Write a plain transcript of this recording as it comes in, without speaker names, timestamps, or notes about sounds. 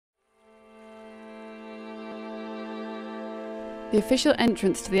The official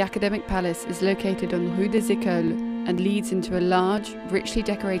entrance to the academic palace is located on Rue des Écoles and leads into a large, richly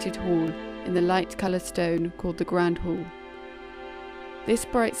decorated hall in the light-coloured stone called the Grand Hall. This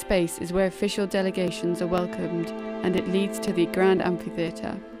bright space is where official delegations are welcomed, and it leads to the Grand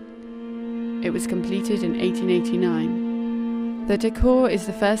Amphitheatre. It was completed in 1889. The decor is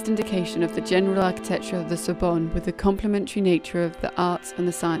the first indication of the general architecture of the Sorbonne, with the complementary nature of the arts and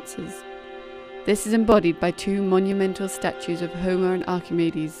the sciences. This is embodied by two monumental statues of Homer and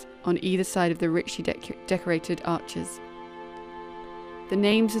Archimedes on either side of the richly decorated arches. The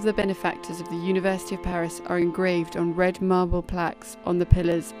names of the benefactors of the University of Paris are engraved on red marble plaques on the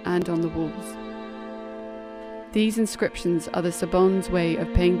pillars and on the walls. These inscriptions are the Sorbonne's way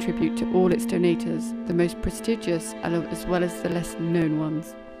of paying tribute to all its donators, the most prestigious as well as the less known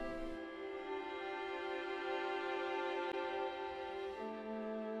ones.